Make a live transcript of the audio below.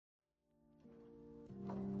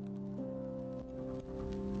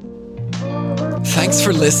Thanks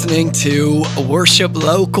for listening to Worship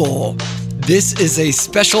Local. This is a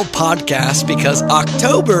special podcast because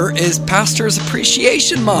October is Pastor's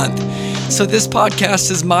Appreciation Month. So this podcast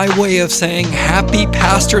is my way of saying Happy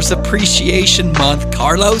Pastor's Appreciation Month,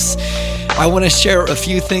 Carlos. I want to share a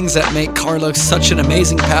few things that make Carlos such an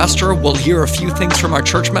amazing pastor. We'll hear a few things from our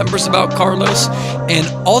church members about Carlos. And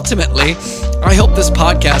ultimately, I hope this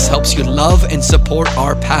podcast helps you love and support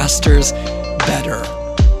our pastors better.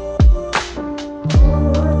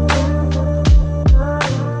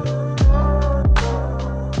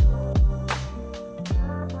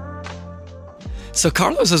 So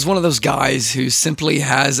Carlos is one of those guys who simply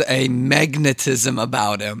has a magnetism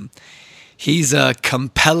about him. He's a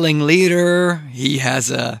compelling leader. He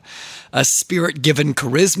has a spirit-given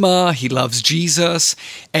charisma. He loves Jesus.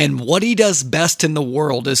 And what he does best in the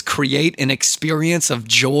world is create an experience of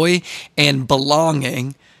joy and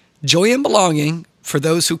belonging. Joy and belonging for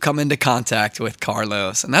those who come into contact with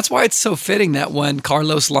Carlos. And that's why it's so fitting that when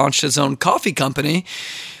Carlos launched his own coffee company,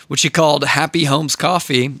 which he called Happy Homes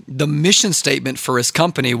Coffee, the mission statement for his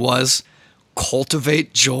company was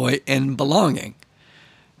cultivate joy and belonging.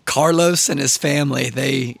 Carlos and his family,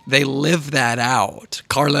 they live that out.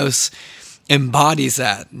 Carlos embodies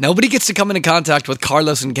that. Nobody gets to come into contact with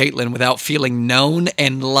Carlos and Caitlin without feeling known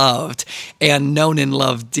and loved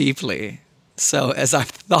deeply. So as I've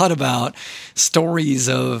thought about stories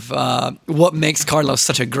of what makes Carlos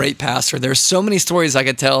such a great pastor, there's so many stories I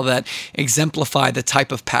could tell that exemplify the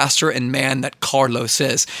type of pastor and man that Carlos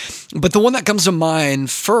is. But the one that comes to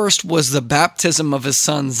mind first was the baptism of his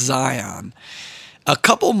son Zion. A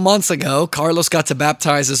couple months ago, Carlos got to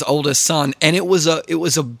baptize his oldest son, and it was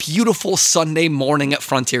a beautiful Sunday morning at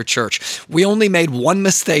Frontier Church. We only made one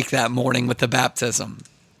mistake that morning with the baptism.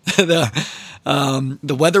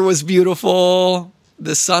 The weather was beautiful.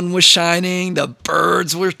 The sun was shining. The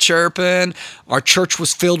birds were chirping. Our church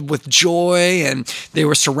was filled with joy, and they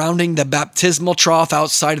were surrounding the baptismal trough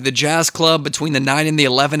outside of the jazz club between the 9 and the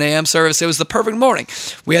 11 a.m. service. It was the perfect morning.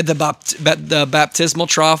 We had the baptismal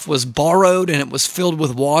trough was borrowed, and it was filled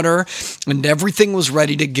with water, and everything was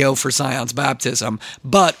ready to go for Zion's baptism.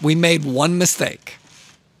 But we made one mistake.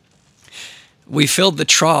 We filled the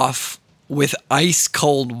trough with ice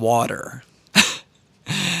cold water.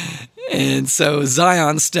 And so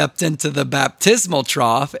Zion stepped into the baptismal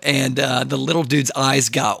trough, and the little dude's eyes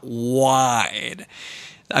got wide.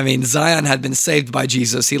 I mean, Zion had been saved by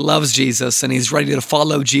Jesus. He loves Jesus, and he's ready to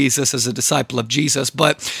follow Jesus as a disciple of Jesus.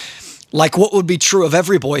 But like what would be true of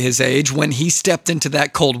every boy his age, when he stepped into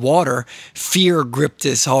that cold water, fear gripped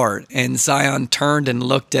his heart. And Zion turned and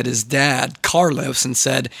looked at his dad, Carlos, and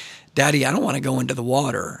said, "Daddy, I don't want to go into the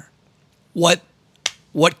water."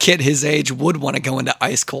 What kid his age would want to go into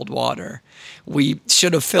ice cold water? We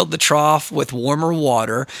should have filled the trough with warmer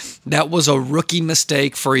water. That was a rookie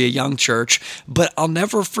mistake for a young church, but I'll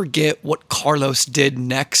never forget what Carlos did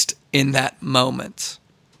next in that moment.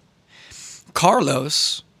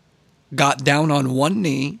 Carlos got down on one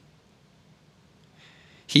knee,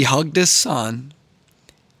 he hugged his son,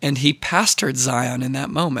 and he pastored Zion in that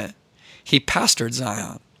moment. He pastored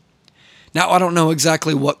Zion. Now, I don't know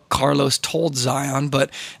exactly what Carlos told Zion, but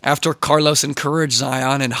after Carlos encouraged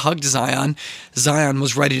Zion and hugged Zion, Zion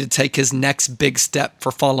was ready to take his next big step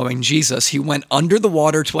for following Jesus. He went under the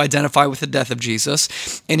water to identify with the death of Jesus,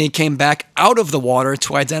 and he came back out of the water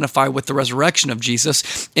to identify with the resurrection of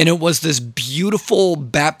Jesus. And it was this beautiful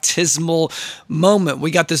baptismal moment.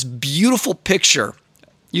 We got this beautiful picture.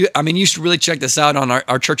 You should really check this out on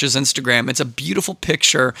our church's Instagram. It's a beautiful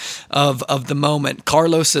picture of the moment.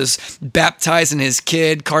 Carlos is baptizing his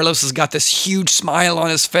kid. Carlos has got this huge smile on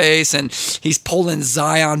his face, and he's pulling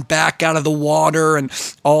Zion back out of the water, and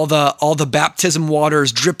all the baptism water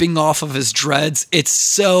is dripping off of his dreads. It's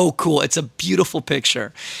so cool. It's a beautiful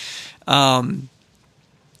picture. But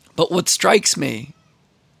what strikes me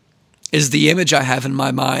is the image I have in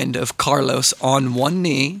my mind of Carlos on one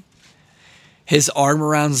knee, his arm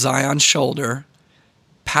around Zion's shoulder,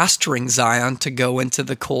 pastoring Zion to go into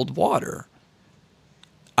the cold water.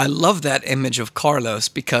 I love that image of Carlos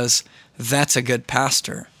because that's a good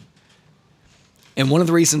pastor. And one of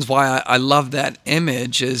the reasons why I love that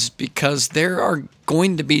image is because there are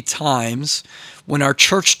going to be times when our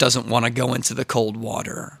church doesn't want to go into the cold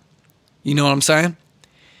water. You know what I'm saying?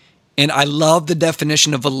 And I love the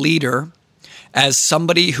definition of a leader as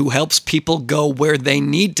somebody who helps people go where they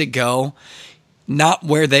need to go, not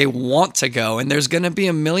where they want to go. And there's going to be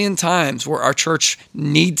a million times where our church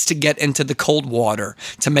needs to get into the cold water,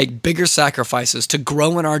 to make bigger sacrifices, to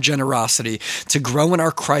grow in our generosity, to grow in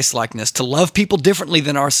our Christ-likeness, to love people differently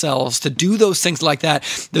than ourselves, to do those things like that.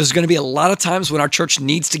 There's going to be a lot of times when our church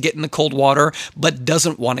needs to get in the cold water, but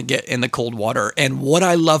doesn't want to get in the cold water. And what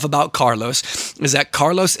I love about Carlos is that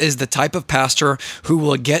Carlos is the type of pastor who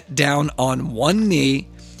will get down on one knee,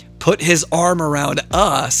 put his arm around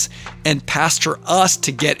us, and pastor us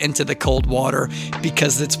to get into the cold water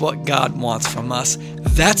because it's what God wants from us.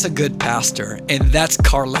 That's a good pastor, and that's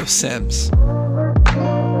Carlos Sims.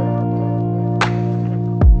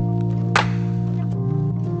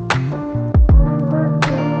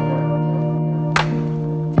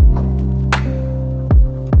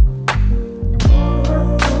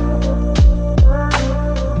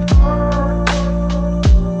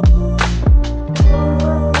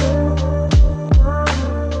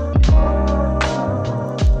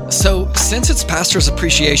 So since it's Pastor's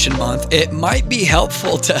Appreciation Month, it might be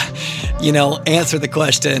helpful to, answer the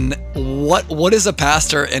question, what is a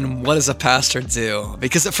pastor and what does a pastor do?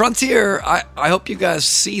 Because at Frontier, I hope you guys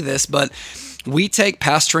see this, but we take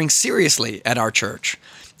pastoring seriously at our church.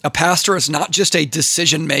 A pastor is not just a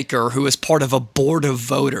decision maker who is part of a board of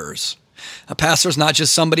voters. A pastor is not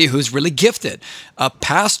just somebody who's really gifted. A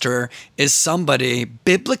pastor is somebody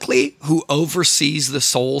biblically who oversees the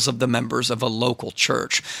souls of the members of a local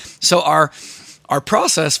church. So our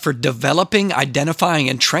process for developing, identifying,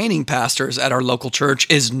 and training pastors at our local church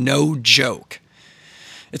is no joke.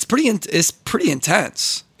 It's pretty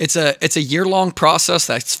intense. It's a year-long process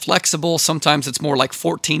that's flexible. Sometimes it's more like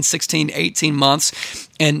 14, 16, 18 months.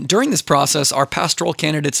 And during this process, our pastoral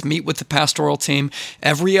candidates meet with the pastoral team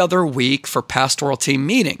every other week for pastoral team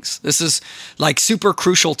meetings. This is like super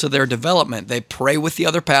crucial to their development. They pray with the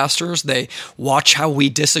other pastors. They watch how we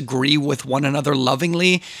disagree with one another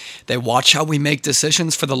lovingly. They watch how we make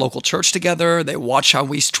decisions for the local church together. They watch how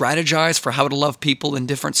we strategize for how to love people in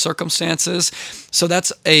different circumstances. So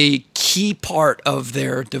that's a key part of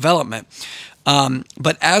their development.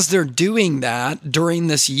 But as they're doing that during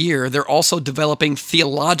this year, they're also developing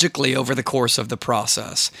theologically over the course of the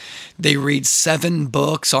process. They read 7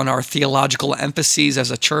 books on our theological emphases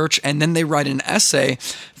as a church, and then they write an essay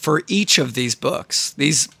for each of these books.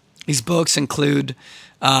 These books include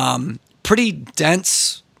pretty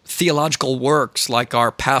dense theological works like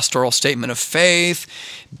our Pastoral Statement of Faith,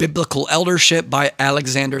 Biblical Eldership by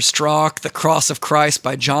Alexander Strauch, The Cross of Christ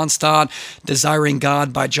by John Stott, Desiring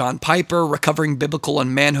God by John Piper, Recovering Biblical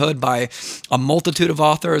and Manhood by a multitude of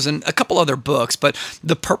authors, and a couple other books. But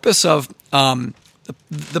the purpose of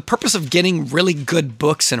getting really good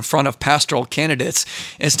books in front of pastoral candidates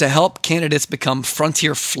is to help candidates become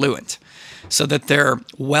Frontier fluent, so that they're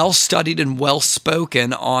well-studied and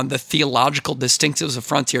well-spoken on the theological distinctives of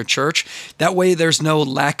Frontier Church. That way there's no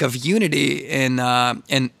lack of unity in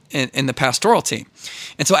the pastoral team.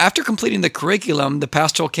 And so after completing the curriculum, the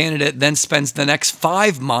pastoral candidate then spends the next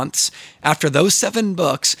 5 months after those 7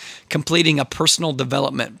 books completing a personal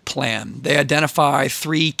development plan. They identify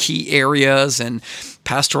 3 key areas in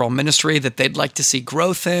pastoral ministry that they'd like to see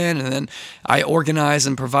growth in, and then I organize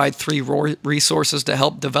and provide 3 resources to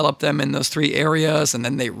help develop them in those 3 areas, and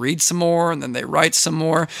then they read some more, and then they write some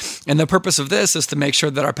more. And the purpose of this is to make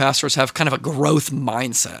sure that our pastors have kind of a growth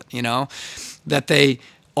mindset, that they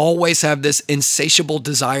always have this insatiable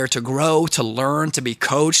desire to grow, to learn, to be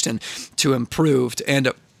coached, and to improve.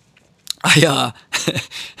 And I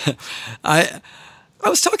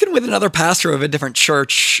was talking with another pastor of a different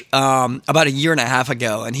church about a year and a half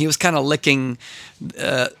ago, and he was kind of licking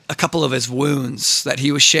a couple of his wounds that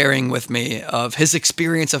he was sharing with me of his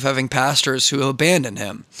experience of having pastors who abandoned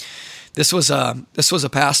him. This was a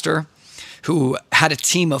pastor who had a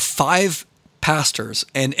team of 5 pastors,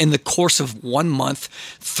 and in the course of 1 month,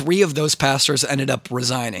 3 of those pastors ended up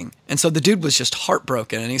resigning. And so the dude was just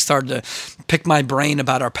heartbroken, and he started to pick my brain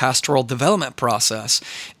about our pastoral development process.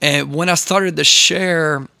 And when I started to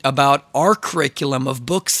share about our curriculum of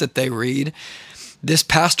books that they read, this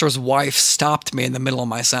pastor's wife stopped me in the middle of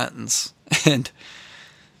my sentence. And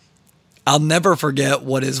I'll never forget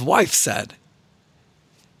what his wife said.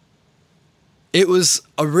 It was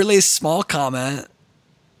a really small comment,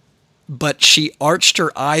 but she arched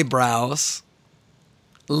her eyebrows,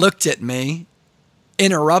 looked at me,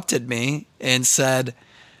 interrupted me, and said,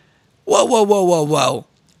 "Whoa, whoa, whoa, whoa, whoa.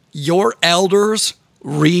 Your elders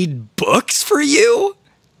read books for you?"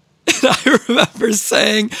 And I remember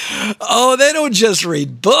saying, "Oh, they don't just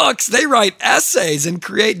read books. They write essays and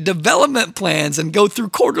create development plans and go through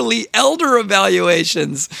quarterly elder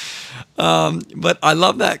evaluations." But I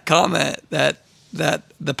love that comment that that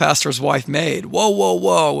the pastor's wife made. Whoa, whoa,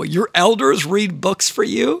 whoa. Your elders read books for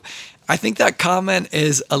you? I think that comment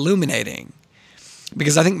is illuminating,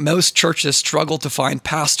 because I think most churches struggle to find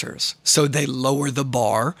pastors. So they lower the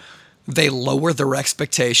bar. They lower their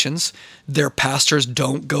expectations. Their pastors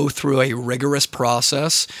don't go through a rigorous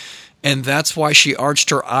process. And that's why she arched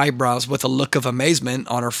her eyebrows with a look of amazement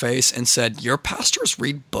on her face and said, your pastors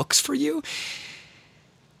read books for you?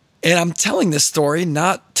 And I'm telling this story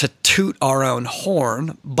not to toot our own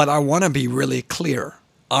horn, but I want to be really clear.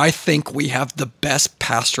 I think we have the best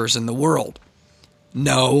pastors in the world.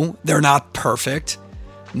 No, they're not perfect.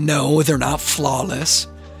 No, they're not flawless.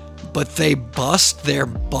 But they bust their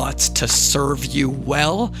butts to serve you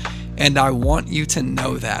well. And I want you to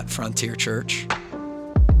know that, Frontier Church.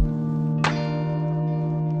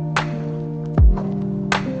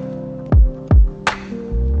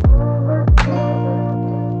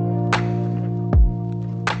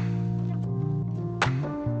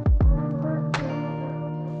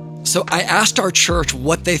 So I asked our church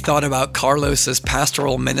what they thought about Carlos's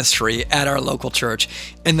pastoral ministry at our local church,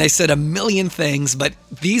 and they said a million things, but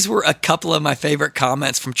these were a couple of my favorite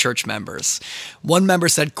comments from church members. One member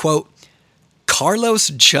said, quote, Carlos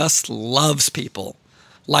just loves people,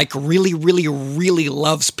 like really, really, really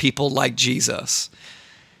loves people like Jesus.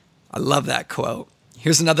 I love that quote.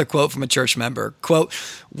 Here's another quote from a church member. Quote,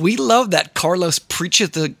 we love that Carlos preaches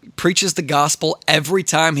the gospel every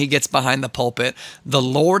time he gets behind the pulpit. The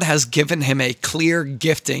Lord has given him a clear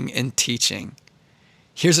gifting in teaching.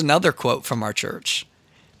 Here's another quote from our church.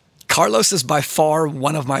 Carlos is by far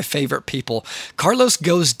one of my favorite people. Carlos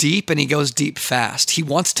goes deep, and he goes deep fast. He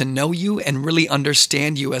wants to know you and really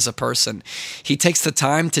understand you as a person. He takes the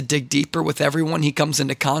time to dig deeper with everyone he comes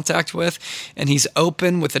into contact with, and he's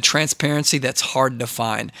open with a transparency that's hard to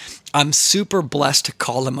find. I'm super blessed to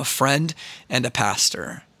call him a friend and a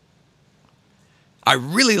pastor. I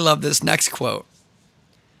really love this next quote.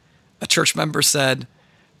 A church member said,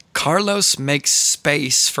 Carlos makes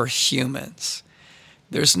space for humans.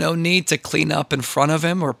 There's no need to clean up in front of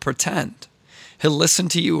him or pretend. He'll listen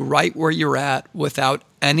to you right where you're at without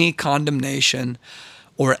any condemnation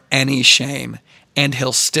or any shame, and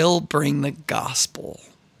he'll still bring the gospel.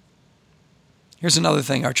 Here's another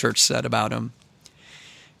thing our church said about him.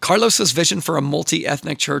 Carlos's vision for a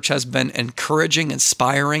multi-ethnic church has been encouraging,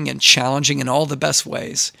 inspiring, and challenging in all the best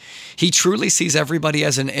ways. He truly sees everybody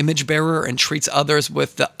as an image bearer and treats others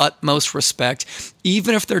with the utmost respect,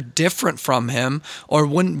 even if they're different from him or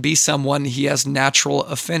wouldn't be someone he has natural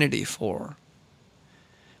affinity for.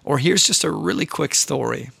 Or here's just a really quick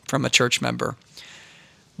story from a church member.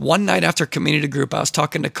 One night after community group, I was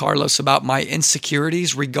talking to Carlos about my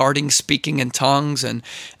insecurities regarding speaking in tongues and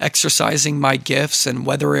exercising my gifts and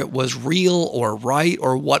whether it was real or right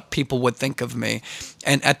or what people would think of me.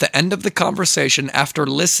 And at the end of the conversation, after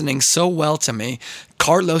listening so well to me,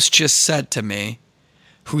 Carlos just said to me,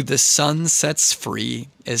 who the Son sets free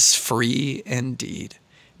is free indeed.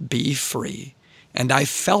 Be free. And I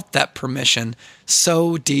felt that permission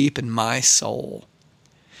so deep in my soul.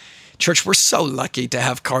 Church, we're so lucky to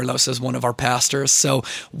have Carlos as one of our pastors. So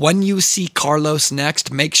when you see Carlos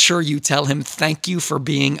next, make sure you tell him thank you for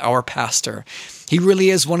being our pastor. He really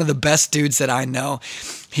is one of the best dudes that I know.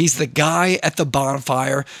 He's the guy at the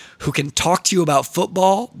bonfire who can talk to you about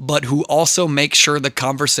football, but who also makes sure the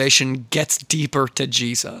conversation gets deeper to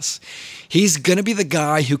Jesus. He's going to be the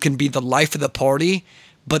guy who can be the life of the party,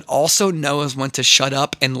 but also knows when to shut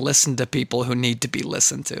up and listen to people who need to be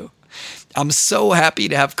listened to. I'm so happy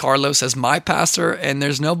to have Carlos as my pastor, and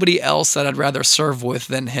there's nobody else that I'd rather serve with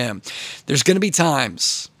than him. There's going to be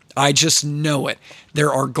times, I just know it,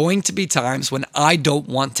 there are going to be times when I don't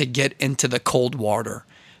want to get into the cold water.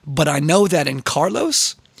 But I know that in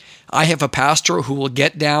Carlos, I have a pastor who will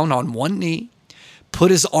get down on one knee, put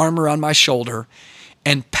his arm around my shoulder,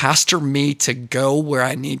 and pastor me to go where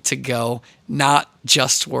I need to go, not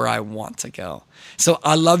just where I want to go. So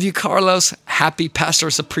I love you, Carlos. Happy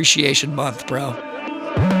Pastor's Appreciation Month, bro.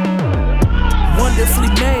 Wonderfully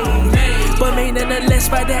made, but made nonetheless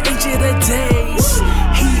by the Ancient of Days.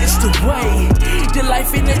 He is the way, the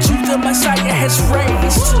life and the truth the Messiah has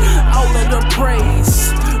raised. All of the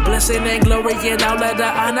praise, blessing and glory and all of the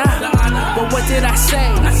honor. But what did I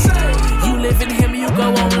say? You live in him, you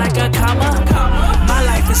go on like a comma. My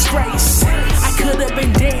life is grace. I could have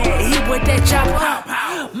been dead, he would that chop.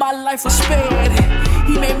 My life was spared.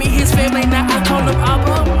 He made me his family, now I call him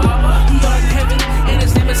Abba. He on heaven, and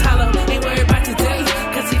his name is Hollow. Ain't worried about today,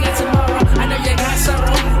 cause he got tomorrow. I know you got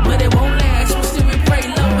sorrow, but it won't last. We'll still pray,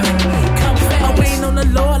 Lord. Come fast. I'm waiting on the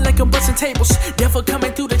Lord like I'm busting tables. Devil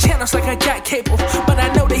coming through the channels like I got cable. But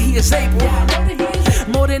I know that he is able.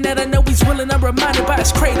 More than that, I know he's willing, I'm reminded by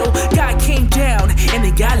his cradle. God came down and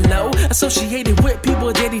he got low, associated with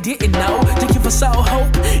people that he didn't know, to give us all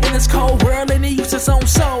hope in this cold world, and he used his own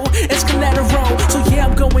soul as collateral. So yeah,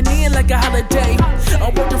 I'm going in like a holiday.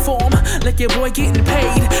 I'm working for him like your boy getting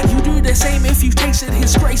paid. You do the same if you tasted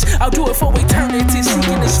his grace. I'll do it for eternity,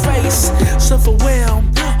 seeking his face. Suffer well,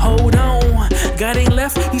 hold on. God ain't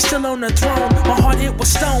left, he's still on the throne. My heart, it was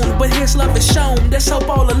stone, but his love is shown. There's hope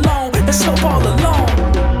all along, there's hope all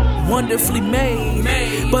along. Wonderfully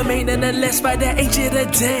made, but made nonetheless by the Ancient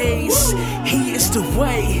of Days. He is the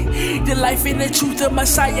way, the life and the truth the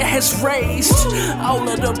Messiah has raised. All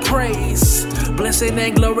of the praise, blessing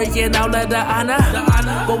and glory and all of the honor.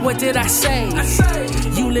 But what did I say?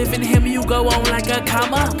 You live in him, you go on like a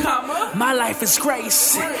comma. My life is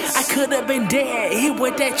grace. I could have been dead, hit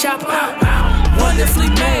with that chopper. Wonderfully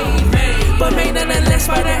made, but made nonetheless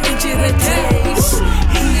by the Ancient of Days.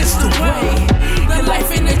 He is the way, the life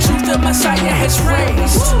and the truth the Messiah has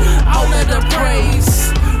raised. All of the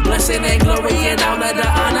praise, blessing and glory and all of the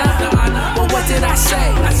honor. But what did I say?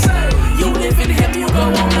 You live in him, you go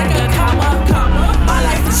on like a comma. My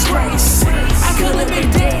life is grace. I could have been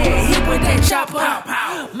dead, hit with that chopper.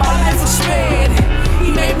 My life was spared.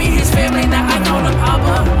 He made me his family, now I